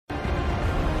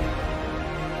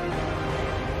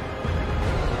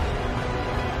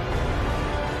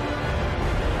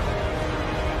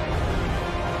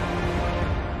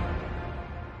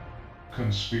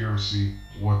conspiracy.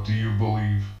 What do you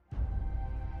believe?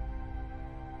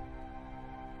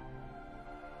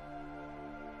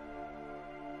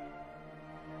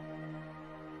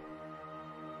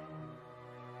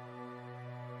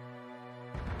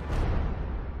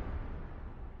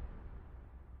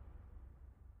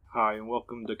 Hi, and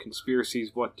welcome to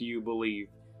Conspiracies What Do You Believe?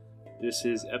 This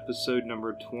is episode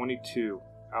number 22,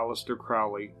 Aleister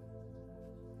Crowley.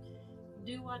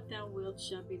 Do what thou wilt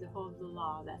shall be the whole of the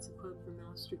law. That's a quote from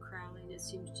Aleister Crowley, and it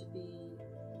seems to be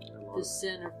the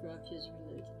center of his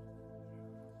religion.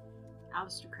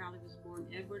 Aleister Crowley was born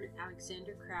Edward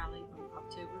Alexander Crowley on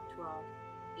October 12,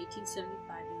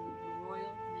 1875 in Royal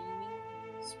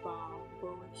Leaming Spa,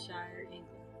 Warwickshire,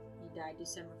 England. He died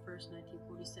December 1st,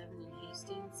 1947 in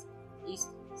Hastings, East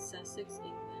Sussex,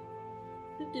 England.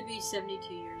 Lived to be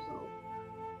 72 years old.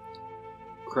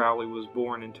 Crowley was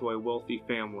born into a wealthy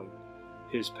family.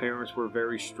 His parents were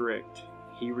very strict.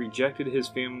 He rejected his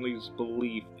family's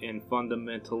belief in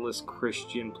fundamentalist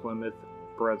Christian Plymouth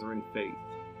Brethren faith.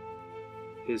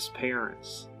 His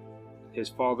parents. His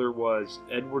father was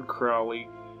Edward Crowley.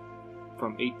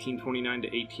 From 1829 to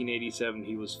 1887,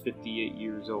 he was 58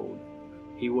 years old.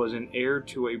 He was an heir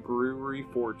to a brewery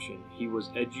fortune. He was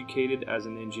educated as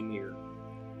an engineer.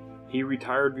 He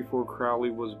retired before Crowley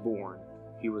was born.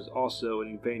 He was also an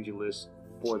evangelist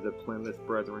for the Plymouth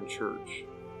Brethren Church.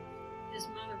 His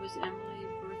mother was Emily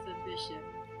Bertha Bishop.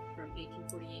 From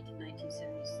 1848 to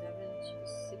 1977, she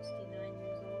was 69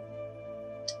 years old.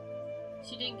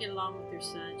 She didn't get along with her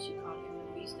son. She called him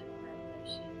the beast of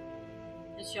revelation.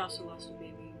 And she also lost a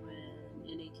baby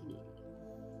in 1880.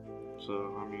 So,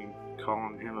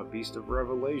 calling him a beast of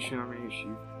revelation,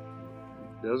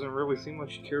 she doesn't really seem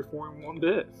like she cared for him one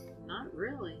bit. Not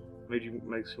really.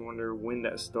 Makes you wonder when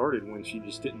that started, when she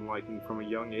just didn't like him from a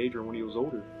young age or when he was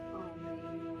older. Oh,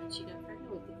 maybe when she got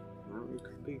pregnant with him. Well, it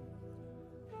could be.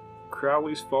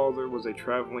 Crowley's father was a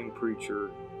traveling preacher.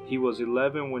 He was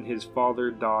 11 when his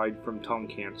father died from tongue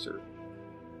cancer.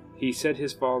 He said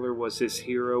his father was his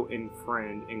hero and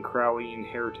friend, and Crowley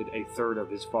inherited a third of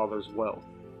his father's wealth.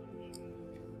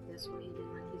 That's why he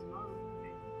didn't like his mom.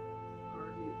 Or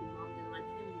his mom didn't like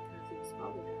him because his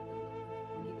father died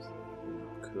when he was little.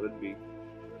 Could be.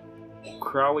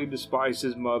 Crowley despised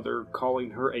his mother,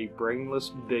 calling her a brainless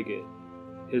bigot.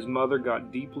 His mother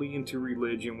got deeply into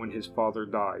religion when his father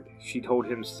died. She told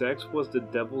him sex was the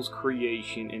devil's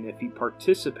creation, and if he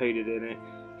participated in it,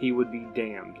 he would be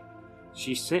damned.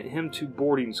 She sent him to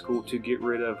boarding school to get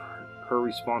rid of her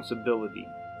responsibility.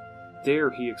 There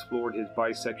he explored his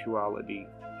bisexuality.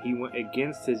 He went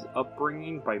against his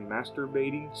upbringing by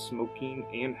masturbating, smoking,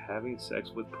 and having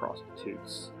sex with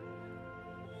prostitutes.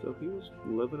 So he was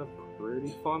living a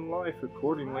pretty fun life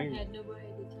accordingly. He had nobody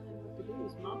to tell him what to do.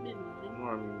 His mom didn't want him.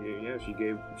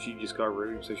 Well, she just got rid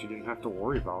of him so she didn't have to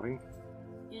worry about him.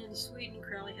 In Sweden,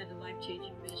 Crowley had a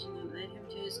life-changing vision that led him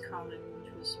to his calling,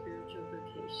 which was spiritual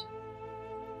vocation.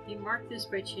 He marked this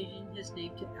by changing his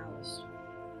name to Aleister.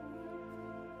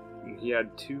 He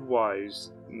had two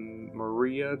wives,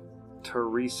 Maria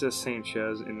Teresa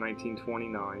Sanchez in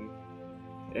 1929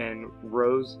 and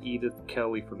Rose Edith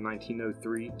Kelly from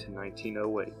 1903 to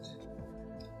 1908.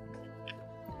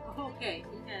 Okay,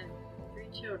 he had 3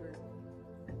 children,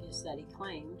 I guess that he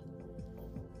claimed.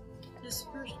 This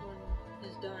first one,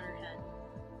 his daughter had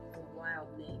a wild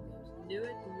name. It was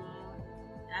Nuit Maud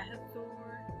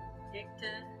Ahathor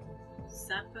Icta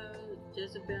Sappho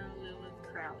Jezebel Lilith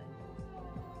Crowley.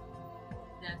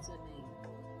 That's a name.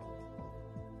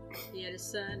 He had a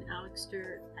son,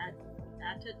 Aleister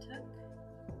Ataturk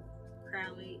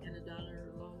Crowley, and a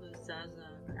daughter, Lola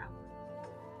Zaza Crowley.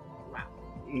 Wow.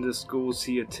 The schools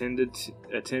he attended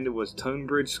was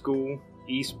Tonebridge School,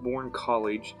 Eastbourne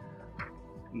College,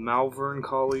 Malvern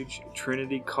College,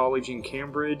 Trinity College in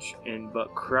Cambridge,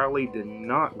 but Crowley did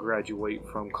not graduate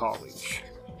from college.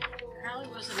 Crowley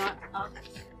was an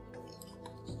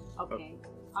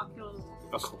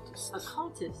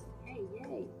occultist. Hey,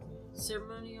 yay!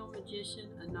 Ceremonial magician,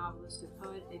 a novelist, a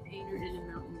poet, a painter, and a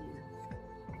mountaineer.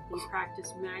 He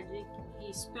practiced magic.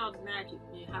 He spelled magic.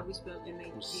 You know how we spelled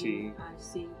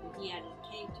M-A-G-I-C, but he added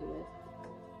a K to it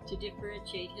to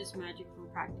differentiate his magic from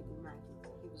practical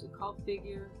magic. He was a cult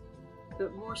figure,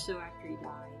 but more so after he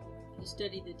died. He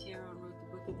studied the tarot and wrote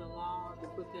the Book of the Law, the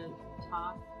Book of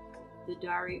Thoth, the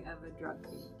Diary of a Drug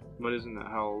Fiend. But isn't that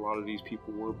how a lot of these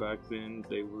people were back then?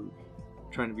 They were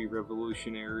trying to be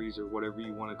revolutionaries or whatever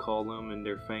you want to call them, and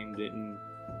their fame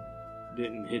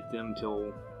didn't hit them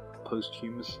till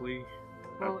posthumously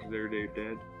after they're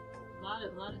dead. A lot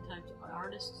of times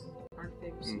artists aren't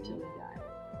famous until they die.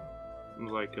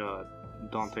 Like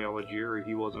Dante Alighieri,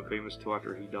 he wasn't famous till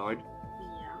after he died.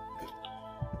 Yeah.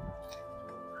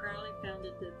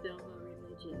 the Thelma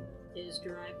religion. It is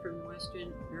derived from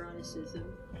Western Gnosticism.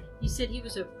 He said he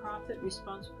was a prophet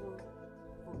responsible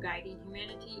for guiding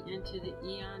humanity into the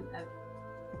Aeon of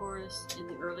Horus in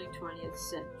the early 20th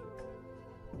century.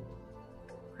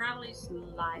 Crowley's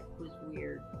life was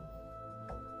weird.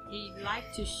 He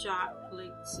liked to shock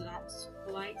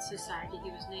polite society.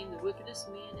 He was named the wickedest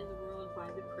man in the world by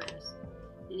the press,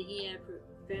 and he had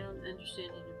profound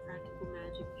understanding of practical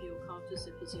magic few occultists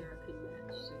of his era could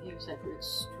match. So he was like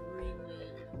extremely,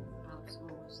 I was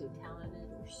going to say talented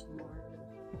or smart.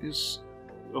 He was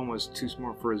almost too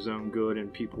smart for his own good,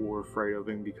 and people were afraid of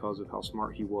him because of how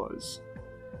smart he was.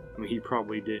 I mean, he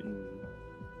probably didn't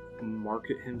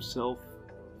market himself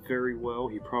very well.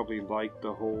 He probably liked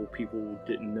the whole people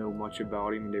didn't know much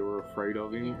about him and they were afraid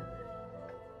of him. Yeah.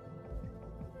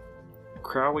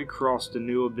 Crowley crossed a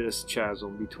new abyss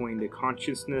chasm between the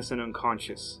consciousness and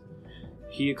unconscious.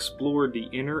 He explored the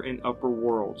inner and upper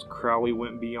worlds. Crowley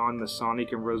went beyond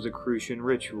Masonic and Rosicrucian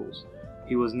rituals.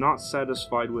 He was not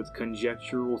satisfied with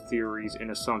conjectural theories and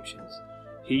assumptions.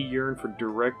 He yearned for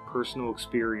direct personal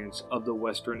experience of the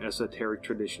Western esoteric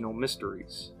traditional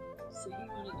mysteries. So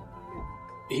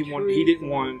he wanted to He didn't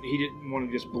want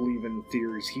to just believe in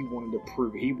theories. He wanted to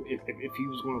prove if he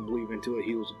was going to believe into it,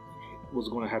 he was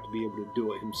going to have to be able to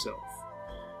do it himself.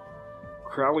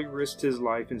 Crowley risked his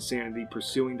life and sanity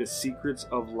pursuing the secrets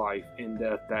of life and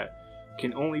death that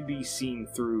can only be seen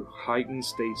through heightened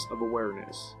states of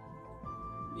awareness.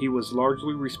 He was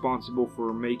largely responsible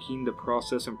for making the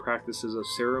process and practices of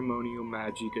ceremonial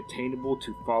magic attainable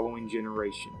to following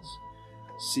generations.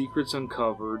 Secrets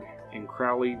uncovered, and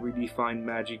Crowley redefined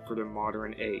magic for the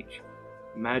modern age.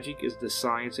 Magic is the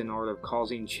science and art of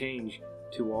causing change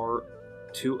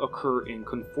to occur in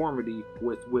conformity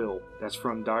with will. That's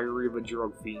from Diary of a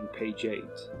Drug Fiend, page 8.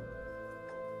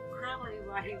 Crowley,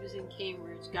 while he was in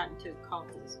Cambridge, got into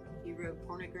occultism. He wrote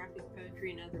pornographic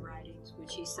poetry and other writings,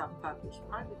 which he self-published,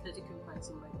 probably because he couldn't find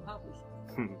somebody to publish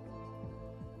it.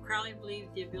 Crowley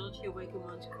believed the ability to awaken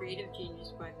one's creative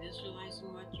genius by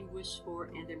visualizing what you wish for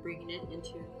and then bringing it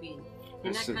into being.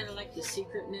 Isn't that kind of like The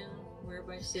Secret now, where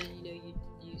everybody's saying,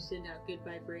 you send out good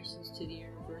vibrations to the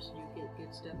universe and you get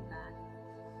good stuff back?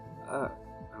 I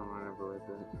never read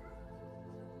that.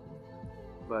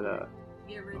 But,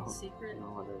 you ever read The Secret?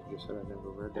 No, I just said I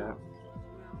never read that. Well,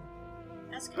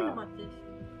 that's kind of what this.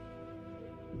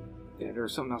 Yeah, there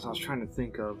was something else I was trying to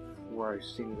think of where I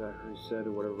seen that he said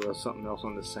or whatever, something else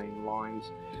on the same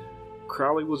lines.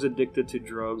 Crowley was addicted to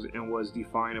drugs and was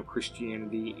defiant of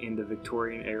Christianity in the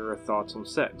Victorian era thoughts on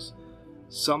sex.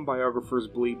 Some biographers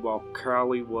believe while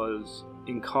Crowley was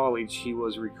in college, he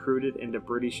was recruited in the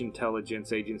British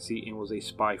intelligence agency and was a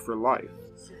spy for life.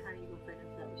 So how are you going to find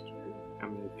out that was true? I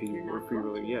mean, if you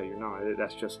really, you're not.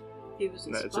 That's just,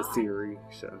 It's a theory,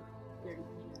 so.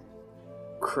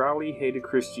 Crowley hated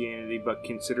Christianity but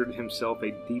considered himself a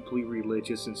deeply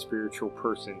religious and spiritual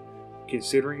person.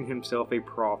 Considering himself a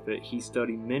prophet, he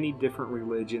studied many different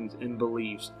religions and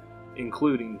beliefs,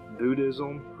 including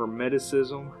Buddhism,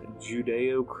 Hermeticism,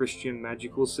 Judeo-Christian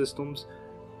magical systems,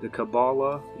 the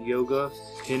Kabbalah, yoga,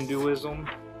 Hinduism.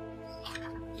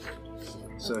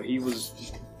 So he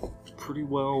was pretty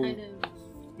well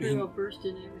versed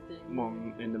in everything. Well,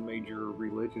 in the major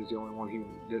religions, the only one he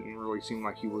didn't really seem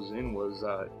like he was in was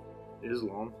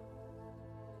Islam.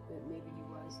 But maybe he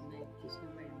was, and they just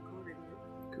nobody recorded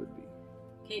it. Could be.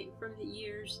 Okay, from the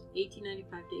years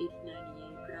 1895 to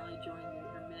 1898, Crowley joined the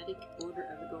Hermetic Order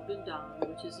of the Golden Dawn,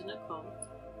 which is an occult.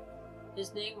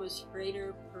 His name was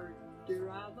Frater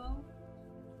Perdurabo,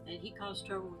 and he caused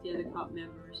trouble with the other cult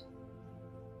members.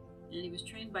 And he was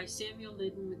trained by Samuel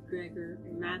Liddon McGregor,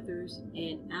 Mathers,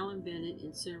 and Alan Bennett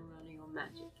in ceremonial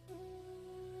magic.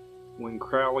 When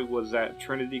Crowley was at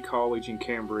Trinity College in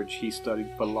Cambridge, he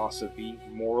studied philosophy,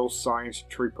 moral science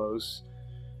tripos.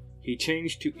 He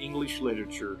changed to English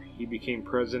literature. He became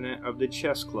president of the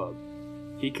chess club.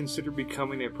 He considered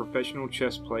becoming a professional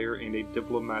chess player and a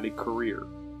diplomatic career.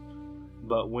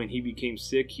 But when he became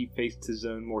sick, he faced his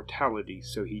own mortality,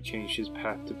 so he changed his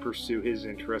path to pursue his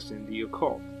interest in the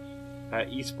occult. At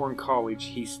Eastbourne College,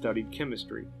 he studied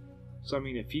chemistry. So, I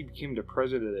mean, if he became the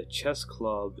president of the chess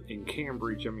club in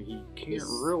Cambridge, I mean, he can't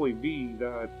really be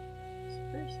that.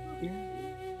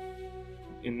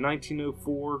 In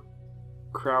 1904,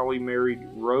 Crowley married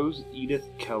Rose Edith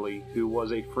Kelly, who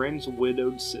was a friend's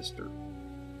widowed sister.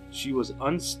 She was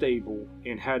unstable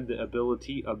and had the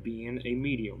ability of being a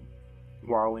medium.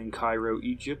 While in Cairo,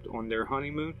 Egypt, on their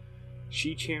honeymoon,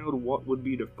 she channeled what would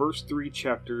be the first 3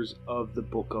 chapters of the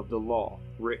Book of the Law,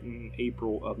 written in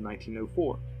April of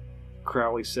 1904.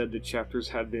 Crowley said the chapters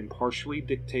had been partially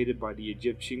dictated by the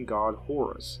Egyptian god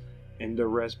Horus, and the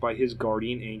rest by his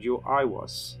guardian angel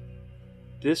Aiwass.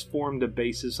 This formed the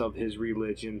basis of his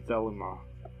religion, Thelema.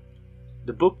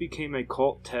 The book became a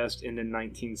cult test in the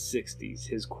 1960s.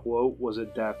 His quote was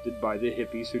adapted by the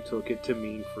hippies who took it to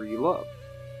mean free love.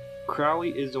 Crowley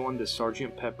is on the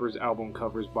Sgt. Pepper's album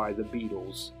covers by the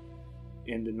Beatles.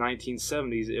 In the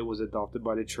 1970s, it was adopted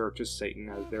by the Church of Satan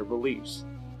as their beliefs.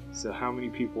 So how many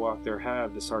people out there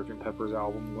have the Sgt. Pepper's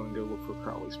album going to go look for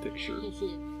Crowley's picture?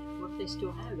 Well, if they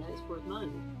still have that, it's worth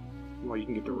money. Well, you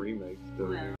can get the remake.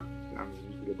 Well, I mean,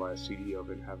 you can go buy a CD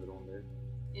of it and have it on there.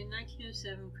 in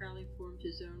 1907, Crowley formed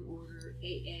his own order,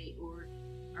 AA, or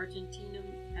Argentinum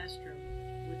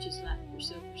Astrum, which is Latin for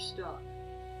Silver Star.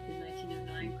 In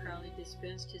 1909, Crowley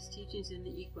dispensed his teachings in the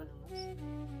Equinox.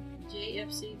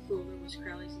 J.F.C. Fuller was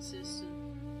Crowley's assistant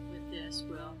with this.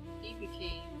 Well, he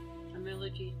became a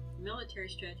military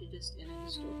strategist and a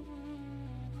historian.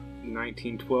 In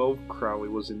 1912, Crowley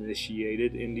was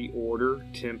initiated in the order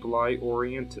Templi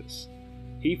Orientis.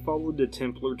 He followed the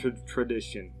Templar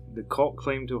tradition. The cult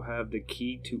claimed to have the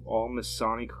key to all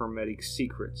Masonic Hermetic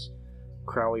secrets.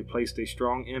 Crowley placed a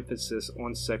strong emphasis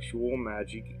on sexual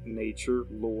magic, nature,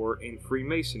 lore, and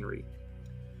Freemasonry.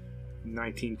 In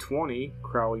 1920,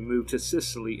 Crowley moved to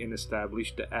Sicily and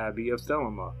established the Abbey of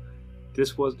Thelema.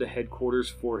 This was the headquarters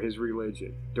for his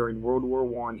religion. During World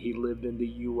War I, he lived in the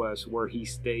U.S., where he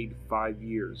stayed 5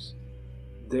 years.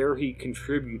 There he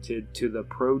contributed to the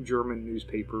pro-German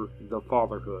newspaper, The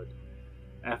Fatherhood.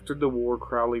 After the war,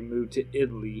 Crowley moved to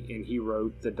Italy and he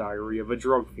wrote The Diary of a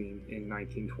Drug Fiend in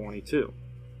 1922.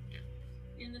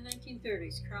 In the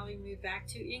 1930s, Crowley moved back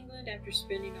to England after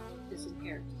spending all of his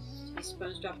inheritance. He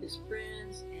sponged off his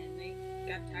friends and they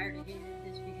got tired of him and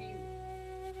his behavior.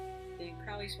 Then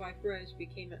Crowley's wife Rose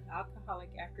became an alcoholic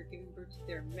after giving birth to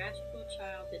their magical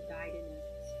child that died in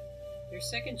infancy. Their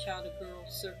second child, a girl,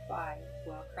 survived,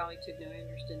 while Crowley took no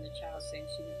interest in the child, saying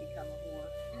she would become a whore.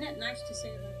 Isn't that nice to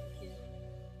say about the kid?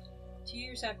 2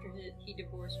 years after he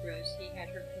divorced Rose, he had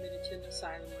her committed to an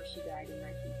asylum where she died in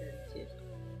 1932.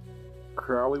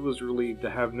 Crowley was relieved to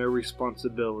have no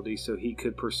responsibility so he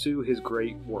could pursue his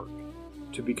great work,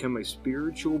 to become a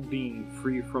spiritual being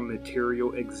free from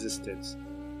material existence.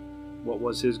 What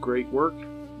was his great work?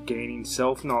 Gaining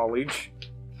self-knowledge,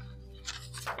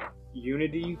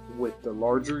 unity with the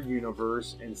larger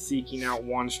universe, and seeking out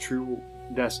one's true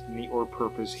destiny or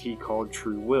purpose he called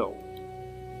true will.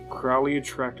 Crowley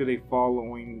attracted a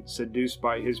following seduced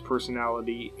by his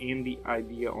personality and the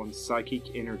idea on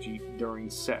psychic energy during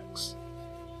sex.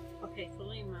 Okay,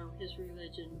 Thelema, his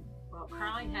religion. Well,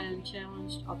 Crowley had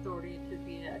unchallenged authority to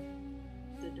be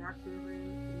the Dark Guru,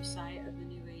 the Messiah of the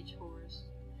New Age Horus,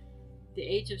 the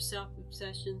age of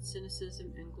self-obsession,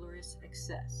 cynicism, and glorious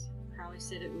excess. Crowley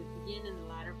said it would begin in the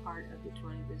latter part of the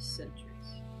 20th century.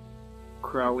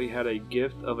 Crowley had a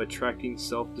gift of attracting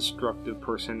self-destructive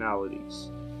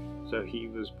personalities. So he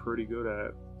was pretty good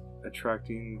at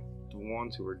attracting the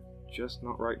ones who were just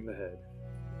not right in the head.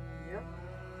 Yep.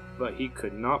 But he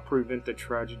could not prevent the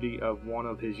tragedy of one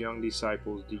of his young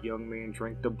disciples. The young man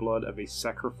drank the blood of a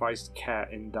sacrificed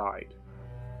cat and died.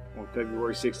 On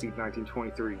February 16,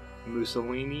 1923,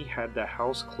 Mussolini had the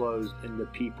house closed and the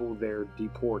people there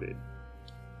deported.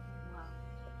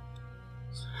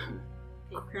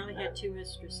 Wow. Crowley had two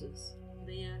mistresses.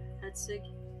 Leah Hutzig,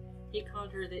 he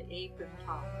called her the Ape of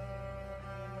Top.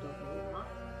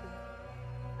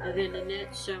 And then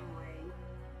Annette Shumway,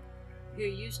 who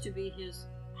used to be his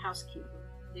housekeeper.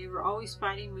 They were always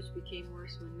fighting, which became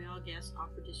worse when male guests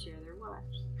offered to share their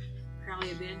wives.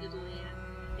 Crowley abandoned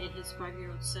Leah and his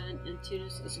 5-year-old son in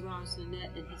Tunis, as well as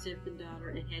Annette and his infant daughter,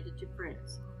 and headed to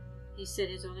France. He said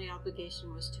his only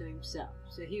obligation was to himself,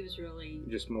 so he was really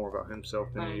just more about himself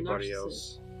than anybody narcissist.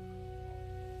 else.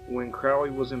 When Crowley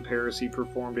was in Paris, he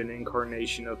performed an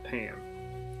incarnation of Pam.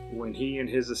 When he and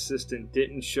his assistant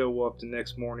didn't show up the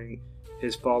next morning,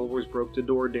 his followers broke the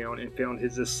door down and found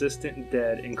his assistant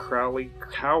dead and Crowley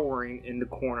cowering in the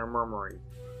corner murmuring.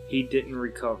 He didn't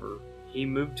recover. He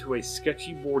moved to a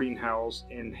sketchy boarding house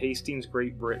in Hastings,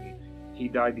 Great Britain. He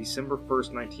died December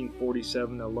 1st,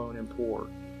 1947, alone and poor.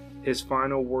 His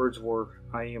final words were,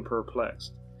 "I am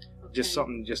perplexed." Okay. Just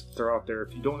something just to throw out there.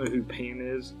 If you don't know who Pan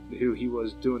is, who he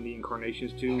was doing the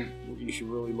incarnations to, you should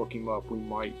really look him up. We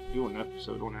might do an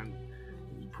episode on him.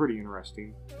 Pretty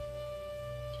interesting.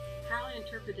 Crowley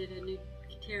interpreted a new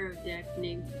tarot deck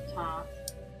named Thoth,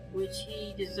 which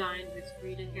he designed with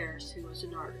Rita Harris, who was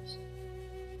an artist.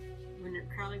 When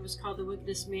Crowley was called the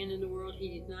wickedest man in the world,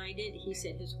 he denied it. He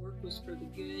said his work was for the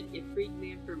good. It freed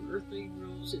man from earthly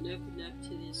rules and opened up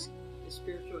to the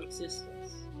spiritual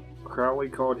existence. Crowley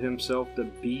called himself the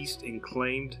Beast and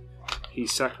claimed He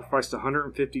sacrificed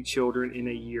 150 children in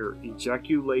a year,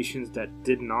 ejaculations that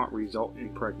did not result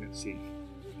in pregnancy.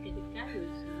 Okay, the guy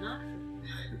was not,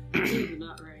 he was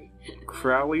not right.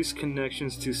 Crowley's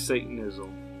connections to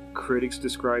Satanism. Critics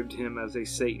described him as a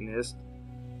Satanist.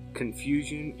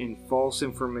 Confusion and false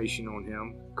information on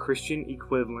him. Christian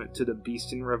equivalent to the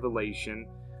beast in Revelation.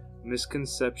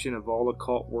 Misconception of all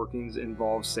occult workings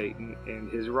involve Satan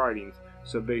and his writings.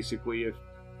 So basically, if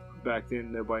back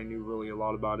then nobody knew really a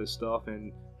lot about his stuff,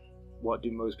 and what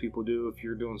do most people do if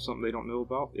you're doing something they don't know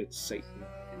about? It's Satan.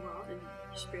 Well, and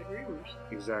spread rumors.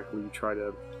 Exactly, you try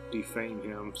to defame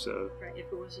him, so... Right, if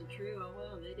it wasn't true, oh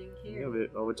well, they didn't care.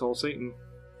 Yeah, it's all Satan.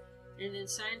 And in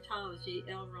Scientology,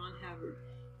 L. Ron Hubbard,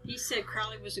 he said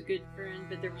Crowley was a good friend,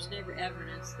 but there was never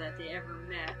evidence that they ever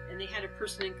met. And they had a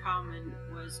person in common,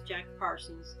 was Jack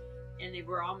Parsons, and they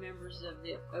were all members of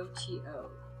the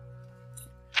OTO.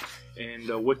 And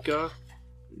Wicca,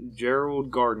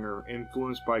 Gerald Gardner,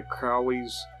 influenced by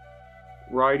Crowley's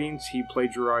writings, he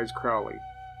plagiarized Crowley.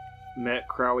 Met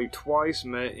Crowley twice,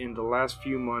 met in the last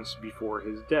few months before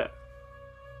his death.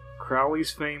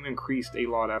 Crowley's fame increased a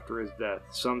lot after his death.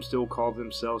 Some still call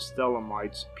themselves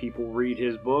Thelemites. People read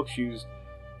his books, use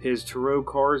his tarot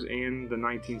cards, and the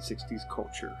 1960s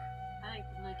culture. I think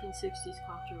the 1960s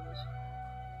culture was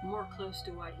more close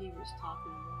to what he was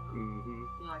talking about. Mm-hmm.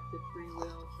 Like the free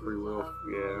will, Free will, love,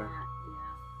 and yeah. all that.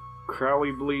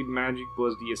 Crowley believed magic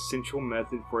was the essential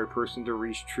method for a person to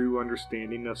reach true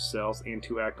understanding of self and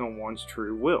to act on one's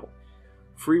true will.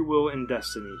 Free will and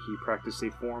destiny. He practiced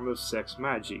a form of sex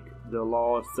magic. The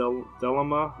law of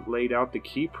Thelema laid out the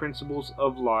key principles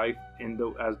of life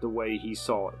as the way he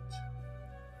saw it.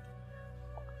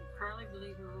 Crowley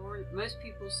believed most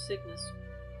people's sickness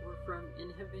were from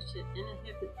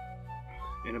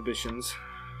Inhibitions.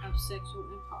 of sexual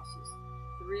impulses,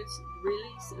 the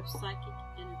release of psychic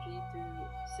energy through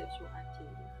sexual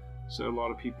activity. So a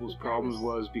lot of people's problems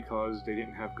was because they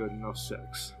didn't have good enough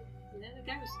sex. You know, the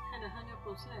guy was kind of hung up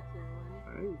on sex there,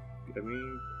 wasn't he? I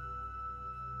mean...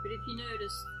 But if you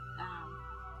notice,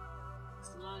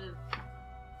 a lot of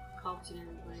cults and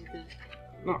everybody,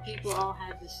 the people all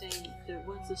had the same, the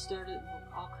ones that started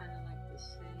were all kind of like the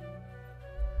same.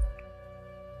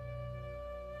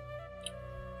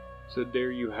 So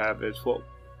there you have it.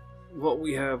 What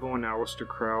we have on Aleister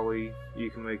Crowley.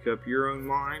 You can make up your own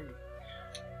mind.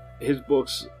 His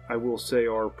books, I will say,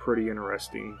 are pretty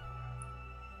interesting.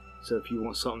 So if you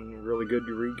want something really good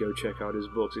to read, go check out his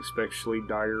books, especially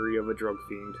Diary of a Drug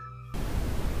Fiend.